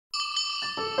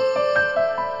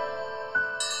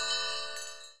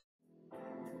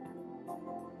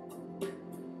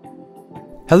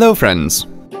Hello friends!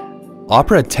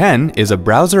 Opera 10 is a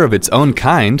browser of its own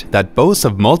kind that boasts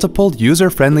of multiple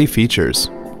user-friendly features.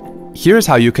 Here's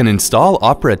how you can install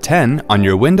Opera 10 on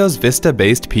your Windows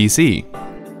Vista-based PC.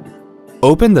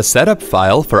 Open the setup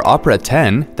file for Opera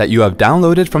 10 that you have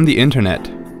downloaded from the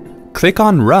internet. Click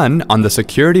on Run on the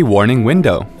security warning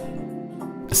window.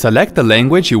 Select the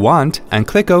language you want and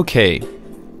click OK.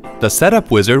 The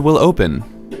setup wizard will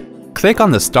open. Click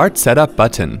on the Start Setup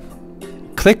button.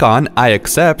 Click on I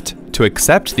accept to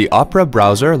accept the Opera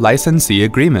browser licensee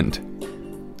agreement.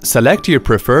 Select your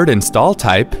preferred install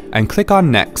type and click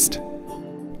on Next.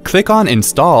 Click on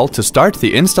Install to start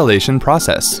the installation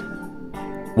process.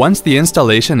 Once the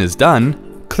installation is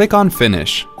done, click on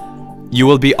Finish. You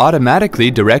will be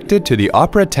automatically directed to the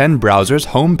Opera 10 browser's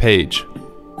home page.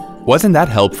 Wasn't that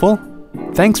helpful?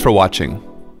 Thanks for watching.